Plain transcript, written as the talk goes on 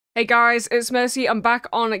Hey guys, it's Mercy. I'm back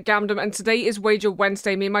on Gamdom, and today is Wager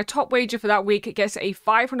Wednesday. Me and my top wager for that week gets a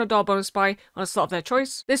 $500 bonus buy on a slot of their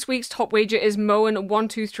choice. This week's top wager is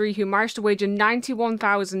Moen123, who managed to wager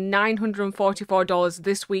 $91,944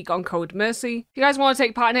 this week on code Mercy. If you guys want to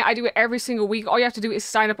take part in it, I do it every single week. All you have to do is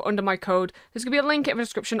sign up under my code. There's going to be a link in the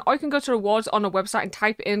description, or you can go to rewards on the website and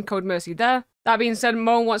type in code Mercy there. That being said,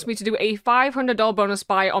 Moen wants me to do a $500 bonus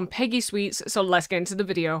buy on PEGGY Sweets, so let's get into the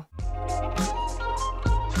video.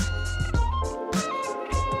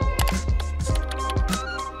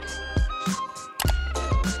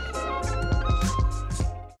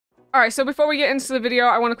 Alright, so before we get into the video,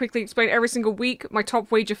 I want to quickly explain every single week. My top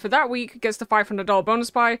wager for that week gets the $500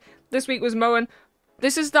 bonus buy. This week was Moen.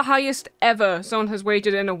 This is the highest ever someone has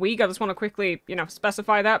wagered in a week. I just want to quickly,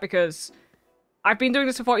 specify that because I've been doing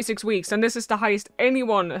this for 46 weeks and this is the highest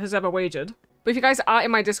anyone has ever wagered. But if you guys are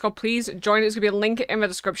in my Discord, please join. There's going to be a link in the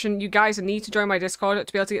description. You guys need to join my Discord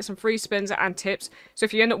to be able to get some free spins and tips. So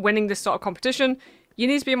if you end up winning this sort of competition, you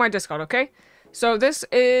need to be in my Discord, okay? So this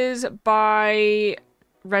is by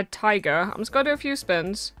Red Tiger. I'm just gonna do a few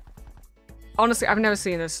spins. Honestly, I've never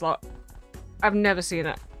seen this slot. I've never seen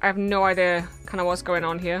it. I have no idea kind of what's going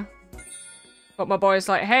on here. But my boy's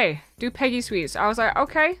like, hey, do PEGGY Sweets. I was like,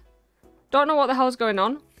 okay. Don't know what the hell's going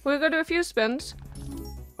on. We're gonna do a few spins.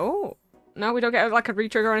 Oh, no, we don't get like a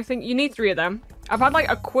retrigger or anything. You need 3 of them. I've had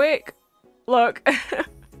like a quick look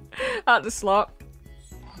at the slot.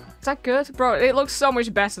 Is that good? Bro, it looks so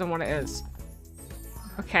much better than what it is.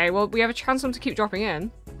 Okay, well, we have a chance for them to keep dropping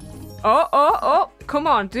in. Oh, come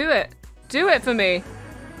on, do it. Do it for me.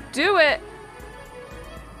 Do it.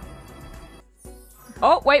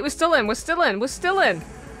 Oh, wait, we're still in.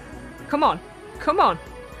 Come on. Come on.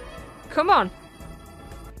 Come on.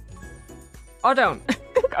 Oh, don't.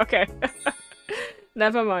 Okay.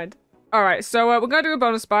 Never mind. Alright, so we're going to do a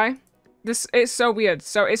bonus buy. This is so weird.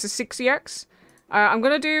 So it's a 60x. I'm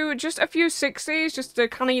going to do just a few 60s just to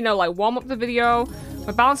kind of, like warm up the video.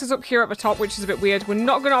 My balance is up here at the top, which is a bit weird. We're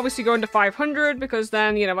not going to obviously go into 500 because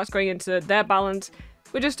then, that's going into their balance.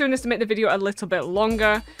 We're just doing this to make the video a little bit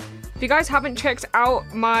longer. If you guys haven't checked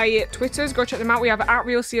out my Twitters, go check them out. We have at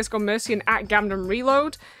RealCSGO and at Gamdom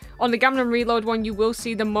Reload. On the Gamdom Reload one, you will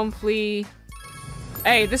see the monthly...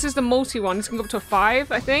 Hey, this is the multi one. This can go up to a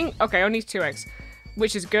 5, I think. Okay, only 2x.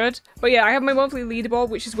 Which is good. But yeah, I have my monthly leaderboard,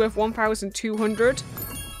 which is worth 1,200.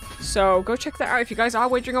 So go check that out if you guys are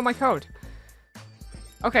wagering on my code.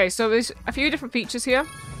 Okay, so there's a few different features here.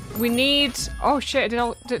 We need... Oh shit, did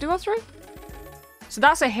it do all 3? So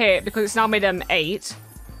that's a hit because it's now made them 8.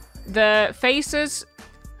 The faces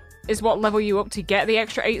is what level you up to get the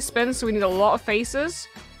extra 8 spins, so we need a lot of faces.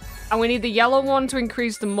 And we need the yellow one to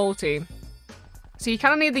increase the multi. So you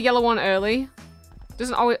kind of need the yellow one early.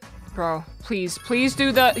 Doesn't always... Bro, please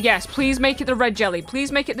do the... Yes, please make it the red jelly.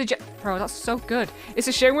 Please make it the Bro, that's so good. It's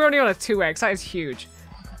a shame we're only on a 2x. That is huge.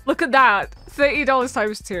 Look at that. $30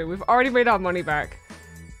 times 2. We've already made our money back.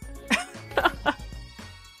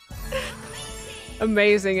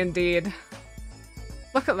 Amazing indeed.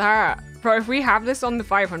 Look at that. Bro, if we have this on the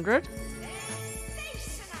 500...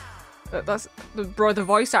 That's... Bro, the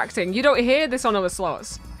voice acting. You don't hear this on other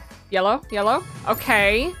slots. Yellow?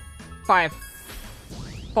 Okay. 5.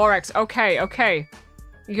 4x. Okay.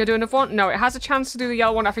 You gonna do another one? No, it has a chance to do the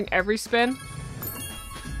yellow one, I think, every spin.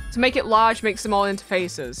 To make it large makes them all into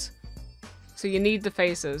faces. So you need the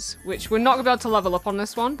faces, which we're not gonna be able to level up on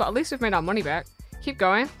this one, but at least we've made our money back. Keep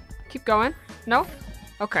going. No?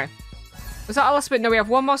 Okay. Was that our last spin? No, we have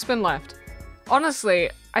one more spin left. Honestly,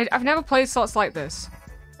 I've never played slots like this.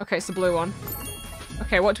 Okay, it's the blue one.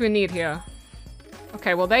 Okay, what do we need here?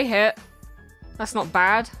 Okay, well, they hit. That's not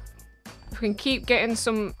bad. If we can keep getting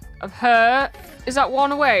some of her. Is that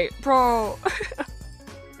one away? Bro.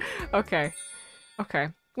 Okay.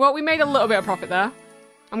 Well, we made a little bit of profit there.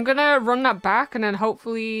 I'm gonna run that back and then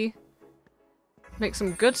hopefully make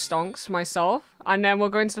some good stonks for myself. And then we'll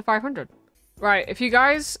go into the 500. Right, if you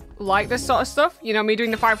guys like this sort of stuff, me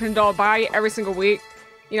doing the $500 buy every single week,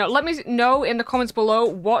 let me know in the comments below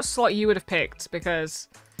what slot you would have picked, because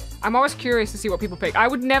I'm always curious to see what people pick. I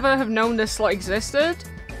would never have known this slot existed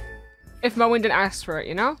if Moen didn't ask for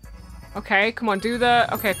it, Okay, come on, do the...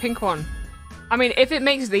 Okay, pink one. I mean, if it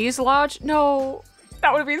makes these large... No!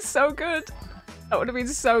 That would have been so good! That would have been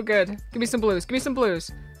so good. Give me some blues.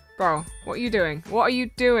 Bro, what are you doing?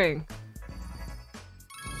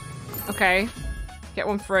 Okay. Get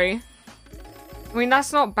one free. I mean,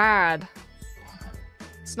 that's not bad.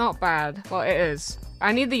 It's not bad. Well, it is.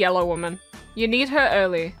 I need the yellow woman. You need her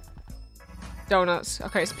early. Donuts.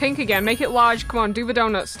 Okay, it's pink again. Make it large. Come on, do the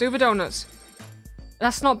donuts.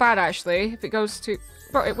 That's not bad, actually. If it goes to...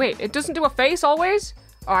 Bro, wait, it doesn't do a face always?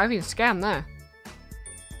 Oh, I've been scammed there.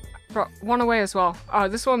 Bro, one away as well. Oh,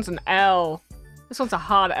 this one's an L. This one's a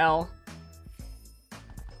hard L.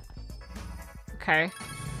 Okay.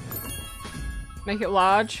 Make it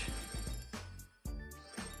large.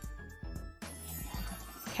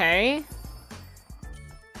 Okay.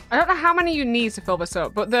 I don't know how many you need to fill this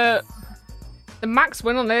up, but the max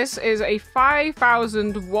win on this is a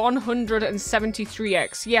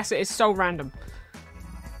 5,173x. Yes, it is so random.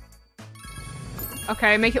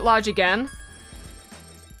 Okay, make it large again.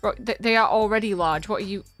 Bro, they are already large. What are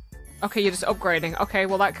you... Okay, you're just upgrading. Okay,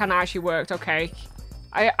 well that kind of actually worked. Okay.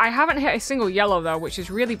 I haven't hit a single yellow though, which is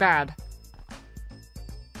really bad.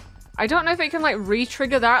 I don't know if it can like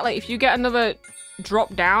re-trigger that. Like if you get another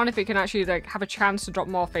drop down, if it can actually like have a chance to drop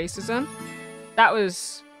more faces in. That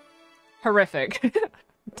was horrific.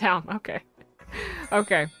 Damn, okay.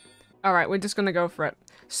 Okay. Alright, we're just gonna go for it.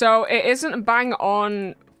 So it isn't bang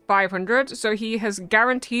on 500, so he has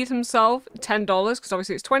guaranteed himself $10, because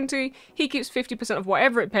obviously it's 20. He keeps 50% of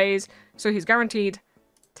whatever it pays, so he's guaranteed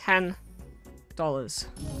 $10.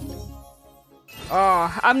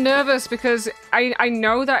 Oh, I'm nervous because I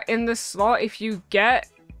know that in this slot, if you get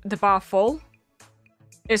the bar full,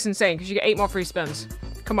 it's insane, because you get 8 more free spins.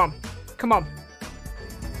 Come on. Come on.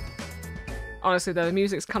 Honestly, though, the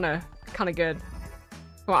music's kind of good.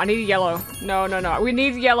 Come on, I need a yellow. No, no, no. We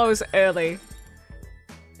need yellows early.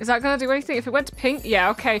 Is that gonna do anything? If it went to pink? Yeah,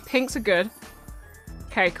 okay. Pinks are good.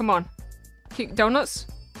 Okay, come on. Keep donuts?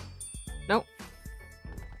 Nope.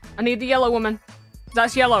 I need the yellow woman.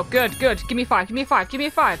 That's yellow. Good, good. Give me 5. Give me a 5. Give me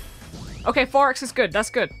a 5. Okay, 4x is good. That's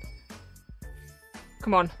good.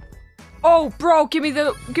 Come on. Oh, bro, give me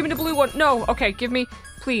the blue one. No. Okay, give me...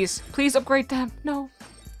 Please. Please upgrade them. No.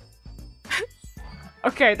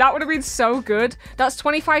 Okay, that would have been so good. That's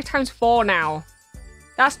 25 times 4 now.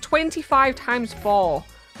 That's 25 times 4.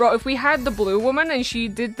 Bro, if we had the blue woman and she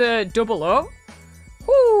did the double up.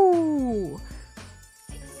 Woo!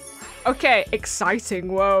 Okay,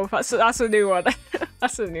 exciting. Whoa, that's a new one.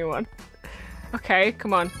 That's a new one. Okay,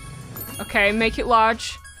 come on. Okay, make it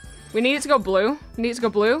large. We need it to go blue. We need it to go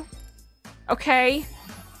blue. Okay.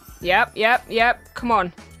 Yep, yep, yep. Come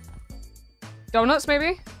on. Donuts,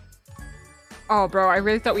 maybe? Oh, bro, I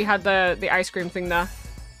really thought we had the ice cream thing there.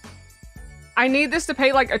 I need this to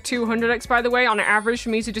pay like a 200x, by the way, on average for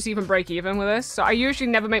me to just even break even with this. So I usually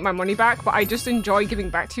never make my money back, but I just enjoy giving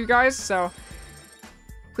back to you guys, so...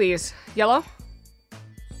 Please. Yellow?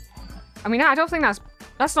 I mean, I don't think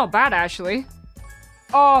that's not bad, actually.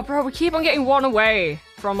 Oh, bro, we keep on getting one away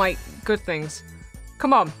from, like, good things.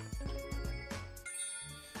 Come on.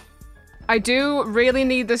 I do really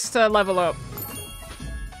need this to level up.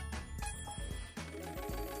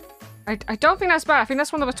 I don't think that's bad. I think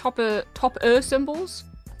that's one of the top symbols.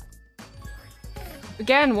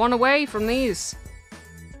 Again, one away from these.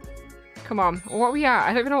 Come on. What are we at? I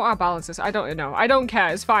don't even know what our balance is. I don't know. I don't care.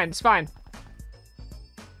 It's fine. It's fine.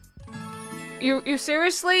 You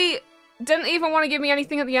seriously didn't even want to give me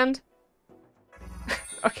anything at the end?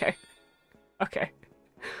 Okay. Okay.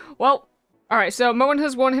 Well, alright, so Moen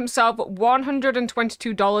has won himself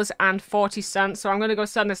 $122.40, so I'm going to go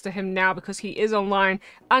send this to him now because he is online,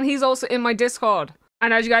 and he's also in my Discord.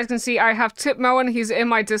 And as you guys can see, I have tipped Moen, he's in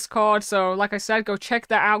my Discord, so like I said, go check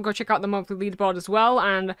that out, go check out the monthly leaderboard as well,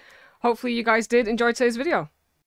 and hopefully you guys did enjoy today's video.